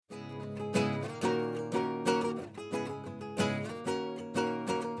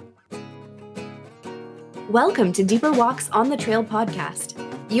Welcome to Deeper Walks on the Trail podcast.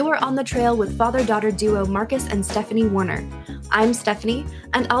 You are on the trail with father-daughter duo Marcus and Stephanie Warner. I'm Stephanie,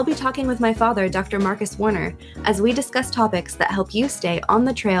 and I'll be talking with my father, Dr. Marcus Warner, as we discuss topics that help you stay on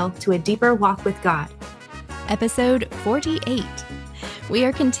the trail to a deeper walk with God. Episode 48. We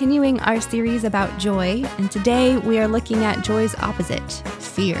are continuing our series about joy, and today we are looking at joy's opposite,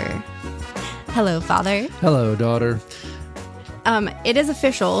 fear. Hello, Father. Hello, daughter. It is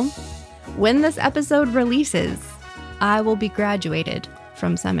official. When this episode releases, I will be graduated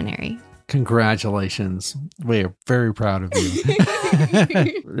from seminary. Congratulations. We are very proud of you.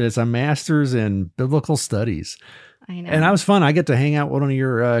 It's a master's in biblical studies. I know. And that was fun. I get to hang out with one of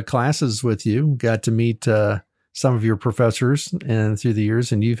your classes with you. Got to meet some of your professors and through the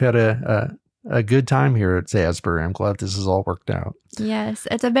years, and you've had a good time here at Asbury. I'm glad this has all worked out. Yes,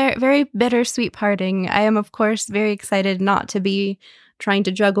 it's a very, very bittersweet parting. I am, of course, very excited not to be trying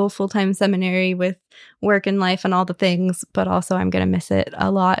to juggle full-time seminary with work and life and all the things, but also I'm going to miss it a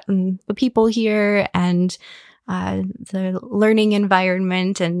lot, and the people here and the learning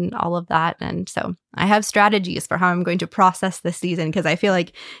environment and all of that. And so I have strategies for how I'm going to process this season, because I feel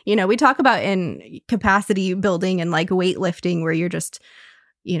like, we talk about in capacity building and like weightlifting where you're just,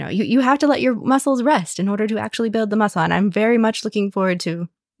 you have to let your muscles rest in order to actually build the muscle. And I'm very much looking forward to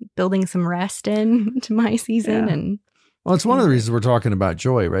building some rest into my season. Yeah. And well, it's one of the reasons we're talking about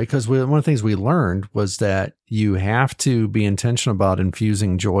joy, right? Because one of the things we learned was that you have to be intentional about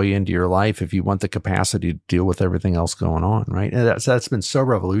infusing joy into your life if you want the capacity to deal with everything else going on, right? And that's been so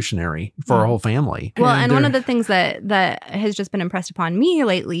revolutionary for our whole family. Well, and one of the things that has just been impressed upon me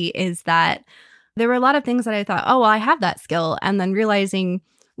lately is that there were a lot of things that I thought, oh, well, I have that skill. And then realizing,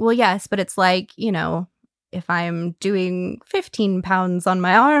 well, yes, but it's like, if I'm doing 15 pounds on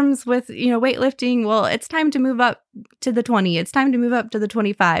my arms with, weightlifting, well, it's time to move up to the 20. It's time to move up to the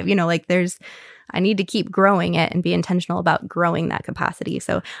 25. I need to keep growing it and be intentional about growing that capacity.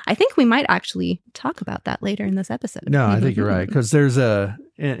 So I think we might actually talk about that later in this episode. No, I think you're right. Because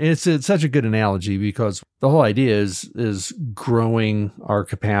it's such a good analogy, because the whole idea is growing our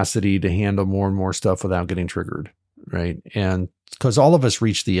capacity to handle more and more stuff without getting triggered, right? And because all of us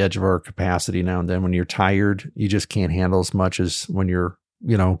reach the edge of our capacity now and then. When you're tired, you just can't handle as much as when you're,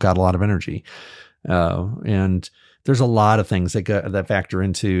 got a lot of energy. And there's a lot of things that factor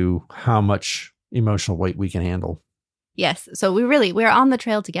into how much emotional weight we can handle. Yes. So we're on the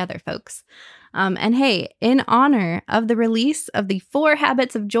trail together, folks. And hey, in honor of the release of the 4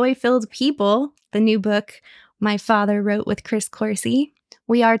 Habits of Joy-Filled People, the new book my father wrote with Chris Corsi,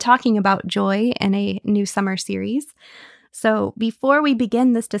 we are talking about joy in a new summer series. So before we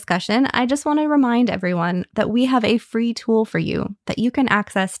begin this discussion, I just want to remind everyone that we have a free tool for you that you can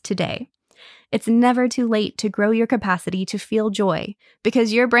access today. It's never too late to grow your capacity to feel joy,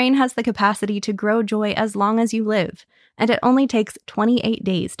 because your brain has the capacity to grow joy as long as you live, and it only takes 28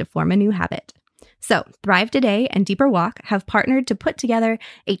 days to form a new habit. So Thrive Today and Deeper Walk have partnered to put together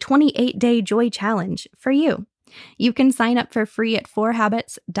a 28-day joy challenge for you. You can sign up for free at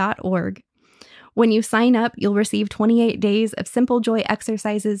 4habits.org. When you sign up, you'll receive 28 days of simple joy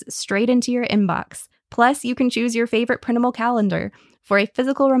exercises straight into your inbox. Plus, you can choose your favorite printable calendar for a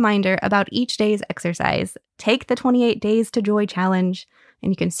physical reminder about each day's exercise. Take the 28 Days to Joy challenge,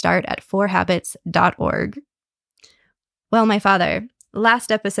 and you can start at 4habits.org. Well, my father,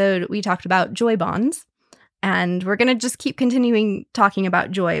 last episode we talked about joy bonds, and we're going to just keep continuing talking about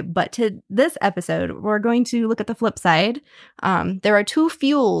joy. But to this episode, we're going to look at the flip side. There are 2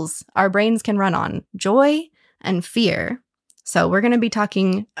 fuels our brains can run on, joy and fear. So we're going to be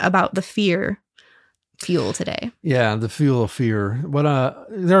talking about the fear fuel today. Yeah, the fuel of fear.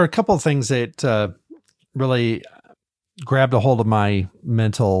 There are a couple of things that really grabbed a hold of my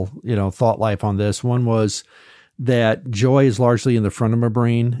mental, thought life on this. One was that joy is largely in the front of my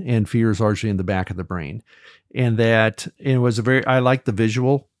brain and fear is largely in the back of the brain. And that I like the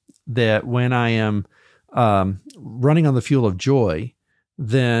visual that when I am running on the fuel of joy,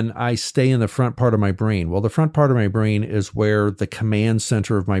 then I stay in the front part of my brain. Well, the front part of my brain is where the command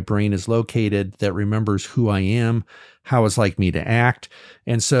center of my brain is located that remembers who I am, how it's like me to act.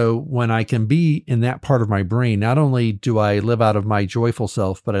 And so when I can be in that part of my brain, not only do I live out of my joyful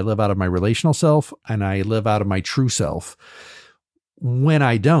self, but I live out of my relational self and I live out of my true self. When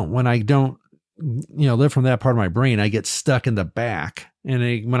I don't live from that part of my brain, I get stuck in the back.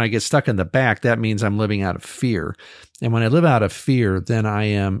 And when I get stuck in the back, that means I'm living out of fear. And when I live out of fear, then I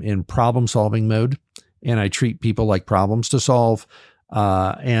am in problem solving mode and I treat people like problems to solve.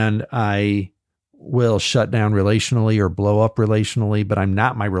 And I will shut down relationally or blow up relationally, but I'm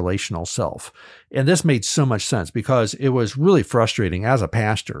not my relational self. And this made so much sense because it was really frustrating as a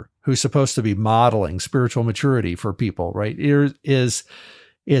pastor who's supposed to be modeling spiritual maturity for people, right? Is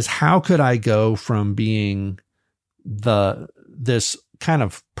how could I go from being this kind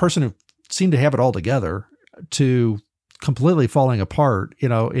of person who seemed to have it all together to completely falling apart,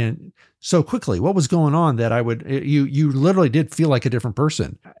 in so quickly? What was going on that you literally did feel like a different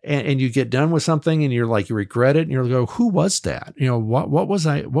person, and you get done with something and you're like, you regret it. And you're like, who was that? What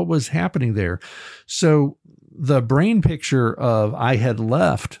was happening there? So the brain picture of I had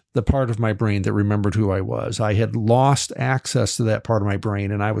left the part of my brain that remembered who I was. I had lost access to that part of my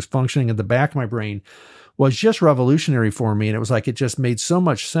brain, and I was functioning in the back of my brain was just revolutionary for me. And it was like, it just made so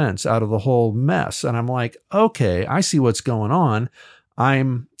much sense out of the whole mess. And I'm like, okay, I see what's going on.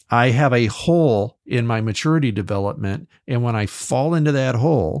 I have a hole in my maturity development. And when I fall into that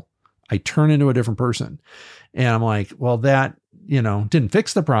hole, I turn into a different person. And I'm like, well, that, didn't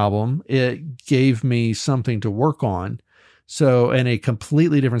fix the problem. It gave me something to work on. So, and a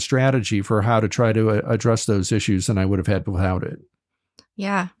completely different strategy for how to try to address those issues than I would have had without it.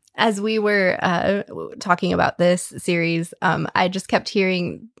 Yeah. As we were talking about this series, I just kept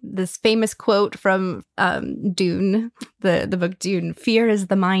hearing this famous quote from Dune, the book Dune, "Fear is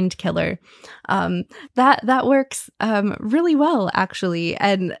the mind killer." That works really well, actually.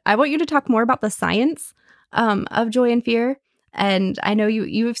 And I want you to talk more about the science of joy and fear. And I know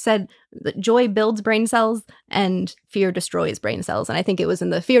you have said that joy builds brain cells and fear destroys brain cells. And I think it was in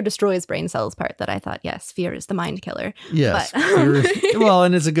the fear destroys brain cells part that I thought, yes, fear is the mind killer. Yes. And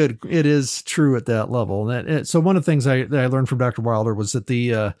it is true at that level. So one of the things that I learned from Dr. Wilder was that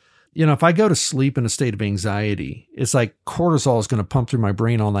if I go to sleep in a state of anxiety, it's like cortisol is going to pump through my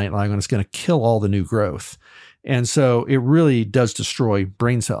brain all night long and it's going to kill all the new growth. And so it really does destroy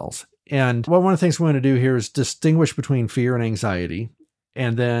brain cells. And one of the things we want to do here is distinguish between fear and anxiety,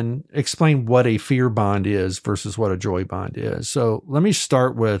 and then explain what a fear bond is versus what a joy bond is. So let me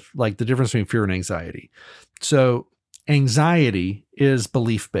start with the difference between fear and anxiety. So anxiety is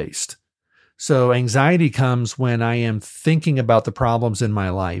belief-based. So anxiety comes when I am thinking about the problems in my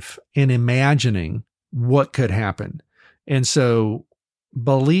life and imagining what could happen. And so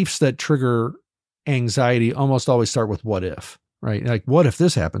beliefs that trigger anxiety almost always start with what if. Right? Like, what if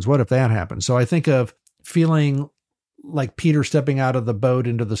this happens? What if that happens? So I think of feeling like Peter stepping out of the boat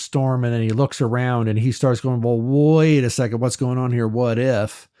into the storm, and then he looks around and he starts going, well, wait a second, what's going on here? What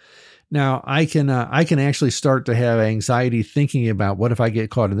if? Now I can actually start to have anxiety thinking about what if I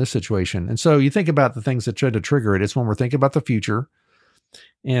get caught in this situation? And so you think about the things that try to trigger it. It's when we're thinking about the future.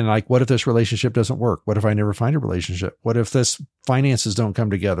 And what if this relationship doesn't work? What if I never find a relationship? What if this finances don't come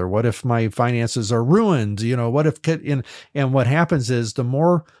together? What if my finances are ruined? What if, and what happens is the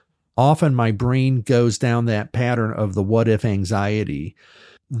more often my brain goes down that pattern of the what if anxiety,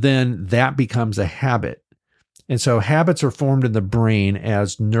 then that becomes a habit. And so habits are formed in the brain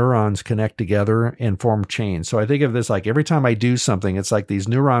as neurons connect together and form chains. So I think of this like every time I do something, it's like these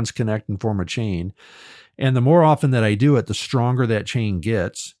neurons connect and form a chain. And the more often that I do it, the stronger that chain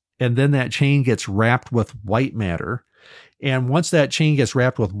gets. And then that chain gets wrapped with white matter. And once that chain gets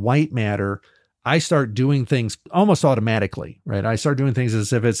wrapped with white matter, I start doing things almost automatically, right? I start doing things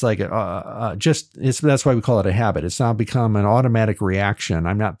as if it's like that's why we call it a habit. It's now become an automatic reaction.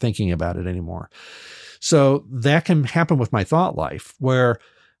 I'm not thinking about it anymore. So that can happen with my thought life, where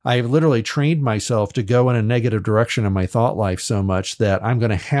I've literally trained myself to go in a negative direction in my thought life so much that I'm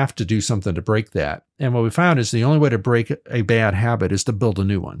going to have to do something to break that. And what we found is the only way to break a bad habit is to build a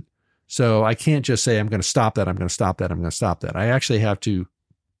new one. So I can't just say, I'm going to stop that. I'm going to stop that. I'm going to stop that. I actually have to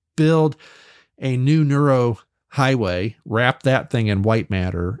build a new neuro highway, wrap that thing in white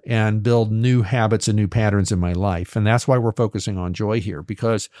matter, and build new habits and new patterns in my life. And that's why we're focusing on joy here,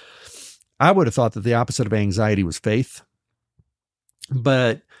 because I would have thought that the opposite of anxiety was faith.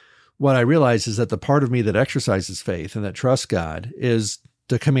 But what I realize is that the part of me that exercises faith and that trusts God is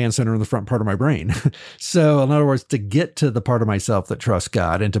the command center in the front part of my brain. So in other words, to get to the part of myself that trusts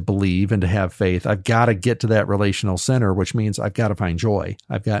God and to believe and to have faith, I've got to get to that relational center, which means I've got to find joy.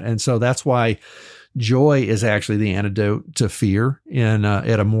 And so that's why joy is actually the antidote to fear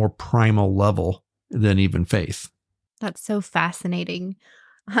at a more primal level than even faith. That's so fascinating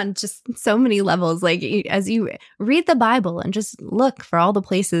on just so many levels. Like, as you read the Bible and just look for all the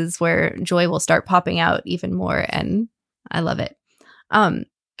places where joy will start popping out even more. And I love it.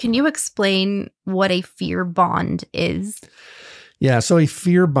 Can you explain what a fear bond is? Yeah. So a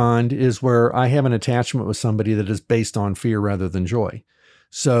fear bond is where I have an attachment with somebody that is based on fear rather than joy.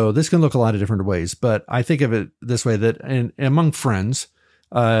 So this can look a lot of different ways, but I think of it this way, that among friends,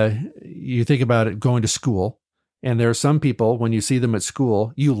 You think about it going to school. And there are some people, when you see them at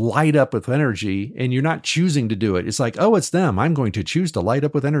school, you light up with energy and you're not choosing to do it. It's like, oh, it's them. I'm going to choose to light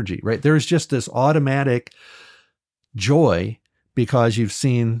up with energy, right? There's just this automatic joy because you've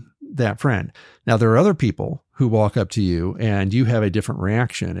seen that friend. Now, there are other people who walk up to you and you have a different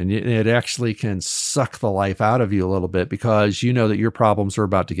reaction, and it actually can suck the life out of you a little bit because you know that your problems are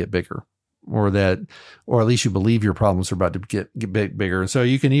about to get bigger, or at least you believe your problems are about to get bigger. And so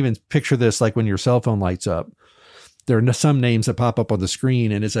you can even picture this like when your cell phone lights up. There are some names that pop up on the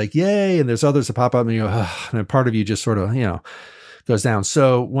screen and it's like, yay. And there's others that pop up and you go, ugh, and part of you just sort of, goes down.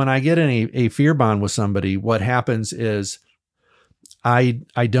 So when I get in a fear bond with somebody, what happens is I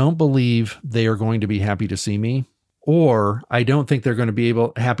don't believe they are going to be happy to see me, or I don't think they're going to be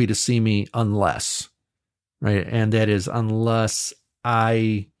happy to see me unless, right? And that is unless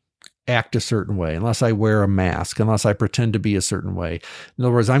I act a certain way, unless I wear a mask, unless I pretend to be a certain way. In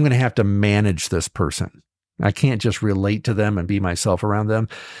other words, I'm going to have to manage this person. I can't just relate to them and be myself around them.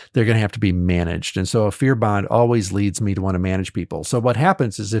 They're going to have to be managed. And so a fear bond always leads me to want to manage people. So what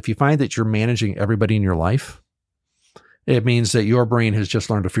happens is if you find that you're managing everybody in your life, it means that your brain has just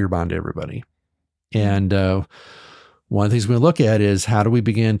learned to fear bond to everybody. And one of the things we look at is how do we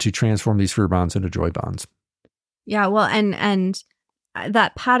begin to transform these fear bonds into joy bonds? Yeah, well, and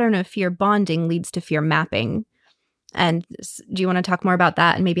that pattern of fear bonding leads to fear mapping. And do you want to talk more about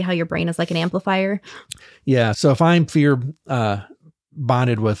that and maybe how your brain is like an amplifier? Yeah. So if I'm fear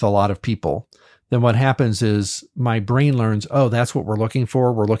bonded with a lot of people, then what happens is my brain learns, oh, that's what we're looking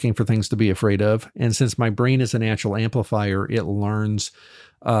for. We're looking for things to be afraid of. And since my brain is a natural amplifier, it learns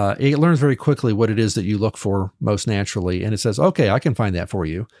very quickly what it is that you look for most naturally. And it says, okay, I can find that for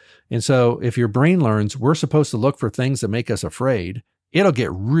you. And so if your brain learns we're supposed to look for things that make us afraid, it'll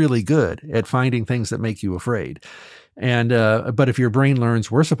get really good at finding things that make you afraid. And but if your brain learns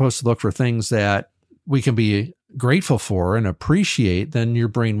we're supposed to look for things that we can be grateful for and appreciate, then your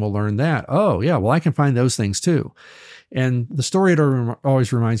brain will learn that. Oh, yeah, well, I can find those things too. And the story it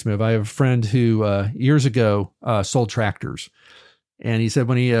always reminds me of, I have a friend who years ago sold tractors. And he said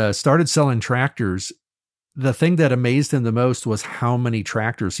when he started selling tractors, the thing that amazed him the most was how many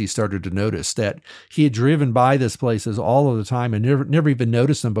tractors he started to notice, that he had driven by this places all of the time and never even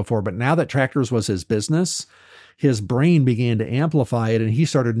noticed them before. But now that tractors was his business, his brain began to amplify it and he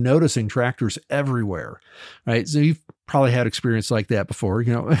started noticing tractors everywhere, right? So you've probably had experience like that before,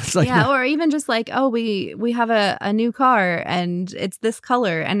 it's like, yeah, or even just like, oh, we have a new car and it's this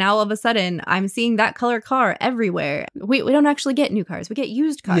color. And now all of a sudden I'm seeing that color car everywhere. We don't actually get new cars. We get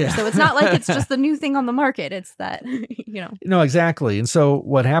used cars. Yeah. So it's not like it's just the new thing on the market. It's that, No, exactly. And so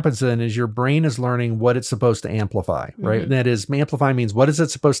what happens then is your brain is learning what it's supposed to amplify, right? Mm-hmm. That is, amplify means what is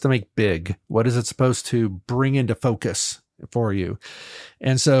it supposed to make big? What is it supposed to bring into focus for you?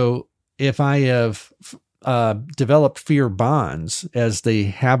 And so if I have developed fear bonds as the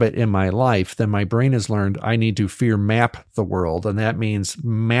habit in my life, then my brain has learned I need to fear map the world. And that means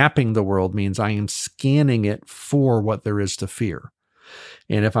mapping the world means I am scanning it for what there is to fear.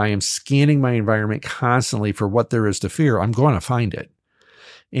 And if I am scanning my environment constantly for what there is to fear, I'm going to find it.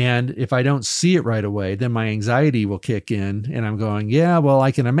 And if I don't see it right away, then my anxiety will kick in and I'm going, yeah, well,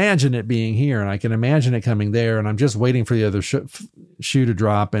 I can imagine it being here and I can imagine it coming there. And I'm just waiting for the other shoe to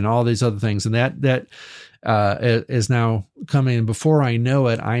drop and all these other things. And that is now coming. And before I know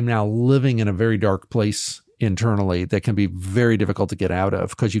it, I'm now living in a very dark place internally that can be very difficult to get out of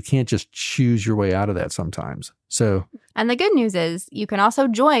because you can't just choose your way out of that sometimes. So, and the good news is you can also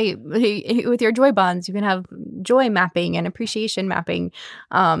joy with your joy bonds. You can have joy mapping and appreciation mapping.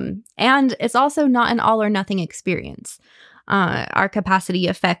 And it's also not an all or nothing experience. Our capacity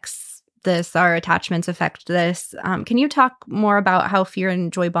affects this, our attachments affect this. Can you talk more about how fear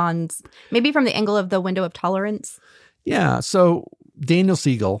and joy bonds, maybe from the angle of the window of tolerance? Yeah. So Daniel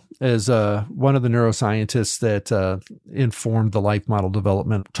Siegel is one of the neuroscientists that informed the life model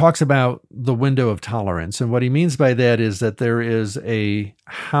development, talks about the window of tolerance. And what he means by that is that there is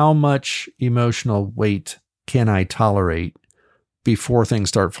how much emotional weight can I tolerate before things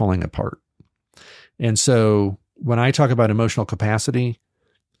start falling apart? And so when I talk about emotional capacity,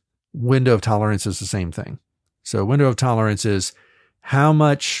 window of tolerance is the same thing. So window of tolerance is how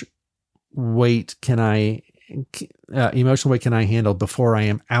much weight emotional weight can I handle before I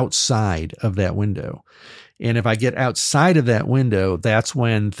am outside of that window? And if I get outside of that window, that's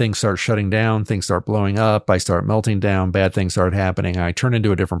when things start shutting down, things start blowing up, I start melting down, bad things start happening, I turn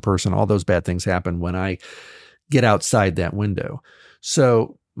into a different person. All those bad things happen when I get outside that window.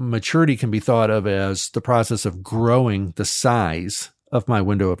 So maturity can be thought of as the process of growing the size of my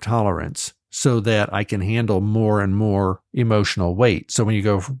window of tolerance so that I can handle more and more emotional weight. So when you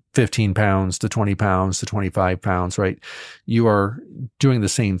go from 15 pounds to 20 pounds to 25 pounds, right, you are doing the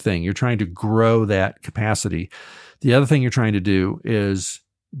same thing. You're trying to grow that capacity. The other thing you're trying to do is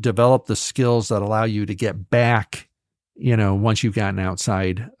develop the skills that allow you to get back, once you've gotten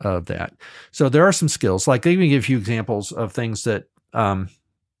outside of that. So there are some skills, like let me give you examples of things that,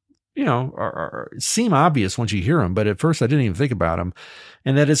 seem obvious once you hear them, but at first I didn't even think about them.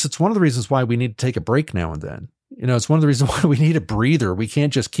 And that is, it's one of the reasons why we need to take a break now and then. It's one of the reasons why we need a breather. We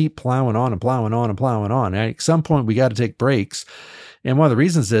can't just keep plowing on and plowing on and plowing on. At some point, we got to take breaks. And one of the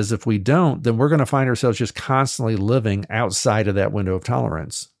reasons is if we don't, then we're going to find ourselves just constantly living outside of that window of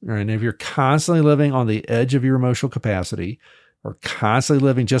tolerance. And if you're constantly living on the edge of your emotional capacity, or constantly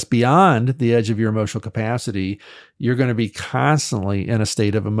living just beyond the edge of your emotional capacity, you're going to be constantly in a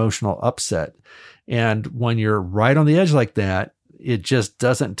state of emotional upset. And when you're right on the edge like that, it just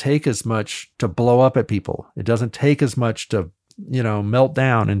doesn't take as much to blow up at people. It doesn't take as much to, melt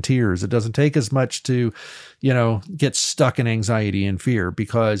down in tears. It doesn't take as much to, get stuck in anxiety and fear,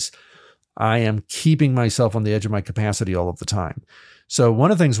 because I am keeping myself on the edge of my capacity all of the time. So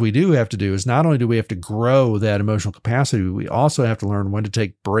one of the things we do have to do is not only do we have to grow that emotional capacity, we also have to learn when to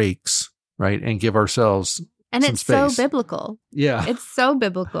take breaks, right? And give ourselves and some it's space. So biblical. Yeah. It's so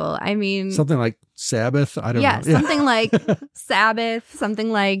biblical. I mean, something like Sabbath. I don't know. Yeah, something like Sabbath, something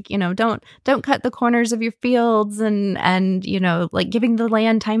like, don't cut the corners of your fields and like giving the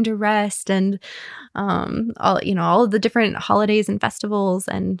land time to rest and all of the different holidays and festivals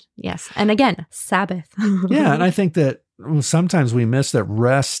and yes. And again, Sabbath. Yeah. And I think that sometimes we miss that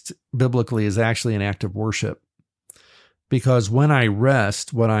rest biblically is actually an act of worship. Because when I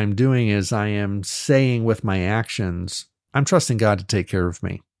rest, what I'm doing is I am saying with my actions, I'm trusting God to take care of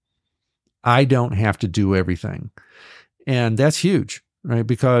me. I don't have to do everything. And that's huge, right?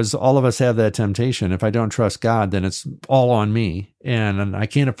 Because all of us have that temptation. If I don't trust God, then it's all on me. And I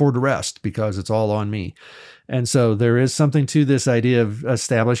can't afford to rest because it's all on me. And so there is something to this idea of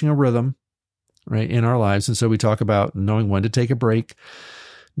establishing a rhythm, right, in our lives. And so we talk about knowing when to take a break,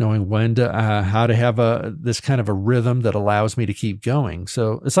 knowing when to, how to have this kind of a rhythm that allows me to keep going.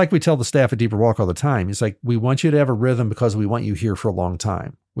 So it's like we tell the staff at Deeper Walk all the time. It's like, we want you to have a rhythm because we want you here for a long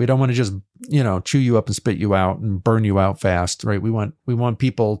time. We don't want to just, chew you up and spit you out and burn you out fast, right? We want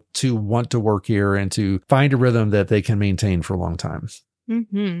people to want to work here and to find a rhythm that they can maintain for a long time.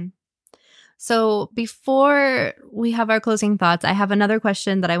 Mm-hmm. So before we have our closing thoughts, I have another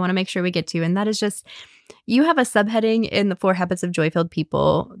question that I want to make sure we get to, and that is just, you have a subheading in the 4 Habits of Joy-Filled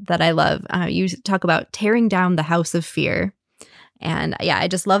People that I love. You talk about tearing down the house of fear. And yeah, I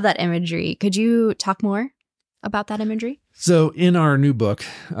just love that imagery. Could you talk more about that imagery? So in our new book,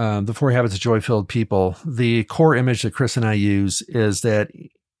 The 4 Habits of Joy-Filled People, the core image that Chris and I use is that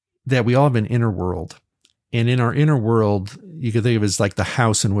we all have an inner world. And in our inner world, you could think of it as like the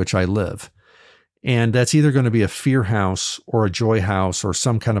house in which I live. And that's either going to be a fear house or a joy house or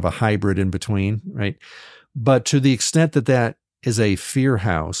some kind of a hybrid in between, right? But to the extent that that is a fear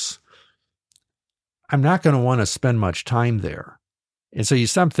house, I'm not going to want to spend much time there. And so you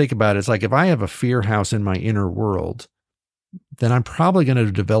stop and think about it. It's like, if I have a fear house in my inner world, then I'm probably going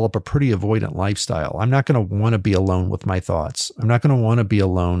to develop a pretty avoidant lifestyle. I'm not going to want to be alone with my thoughts. I'm not going to want to be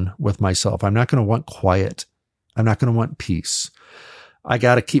alone with myself. I'm not going to want quiet. I'm not going to want peace. I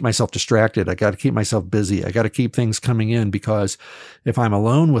got to keep myself distracted. I got to keep myself busy. I got to keep things coming in, because if I'm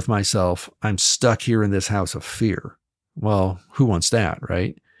alone with myself, I'm stuck here in this house of fear. Well, who wants that,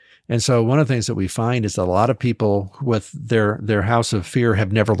 right? And so one of the things that we find is that a lot of people with their house of fear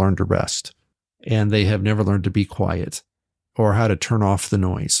have never learned to rest, and they have never learned to be quiet or how to turn off the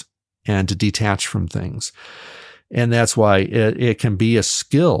noise and to detach from things. And that's why it can be a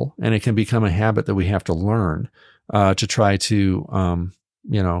skill, and it can become a habit that we have to learn to try to,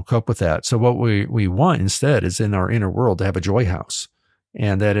 cope with that. So what we want instead is in our inner world to have a joy house.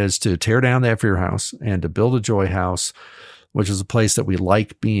 And that is to tear down that fear house and to build a joy house, which is a place that we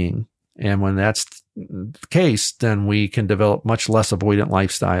like being. And when that's the case, then we can develop much less avoidant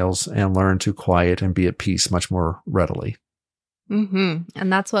lifestyles and learn to quiet and be at peace much more readily. Mm-hmm.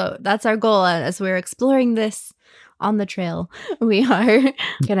 And that's our goal as we're exploring this on the trail. We are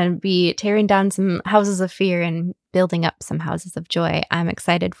going to be tearing down some houses of fear and building up some houses of joy. I'm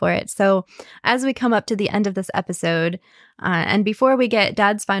excited for it. So as we come up to the end of this episode, and before we get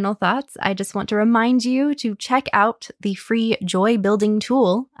Dad's final thoughts, I just want to remind you to check out the free joy building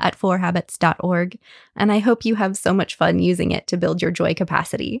tool at 4habits.org. And I hope you have so much fun using it to build your joy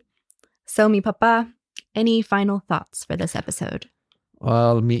capacity. So mi papa, any final thoughts for this episode?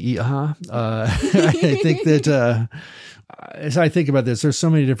 I think that as I think about this, there's so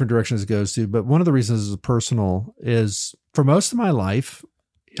many different directions it goes to, but one of the reasons is personal is for most of my life,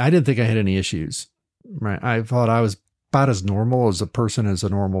 I didn't think I had any issues, right? I thought I was about as normal as a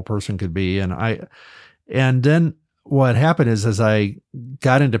normal person could be. And then what happened is as I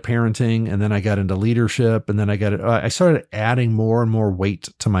got into parenting and then I got into leadership and then I started adding more and more weight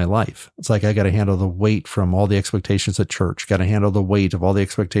to my life. It's like I got to handle the weight from all the expectations at church, got to handle the weight of all the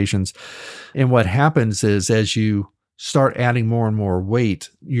expectations. And what happens is as you start adding more and more weight,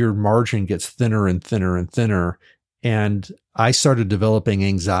 your margin gets thinner and thinner and thinner. And I started developing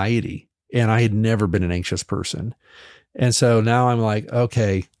anxiety, and I had never been an anxious person. And so now I'm like,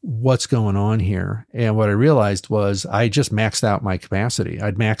 okay, what's going on here? And what I realized was I just maxed out my capacity.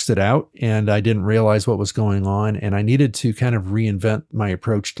 I'd maxed it out and I didn't realize what was going on. And I needed to kind of reinvent my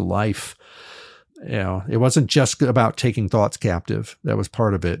approach to life. It wasn't just about taking thoughts captive. That was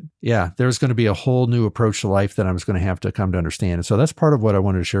part of it. Yeah, there's going to be a whole new approach to life that I was going to have to come to understand. And so that's part of what I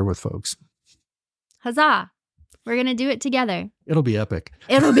wanted to share with folks. Huzzah. We're going to do it together. It'll be epic.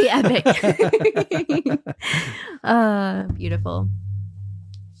 It'll be epic. Beautiful.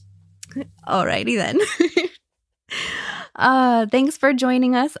 Alrighty then. Thanks for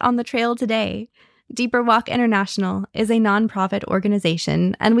joining us on the trail today. Deeper Walk International is a nonprofit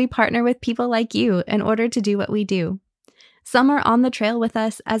organization, and we partner with people like you in order to do what we do. Some are on the trail with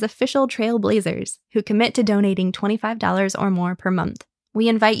us as official trailblazers who commit to donating $25 or more per month. We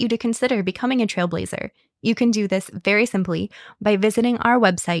invite you to consider becoming a trailblazer. You can do this very simply by visiting our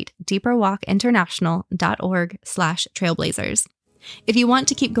website, deeperwalkinternational.org/trailblazers. If you want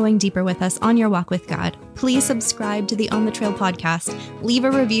to keep going deeper with us on your walk with God, please subscribe to the On the Trail podcast, leave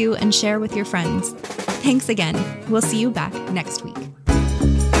a review, and share with your friends. Thanks again. We'll see you back next week.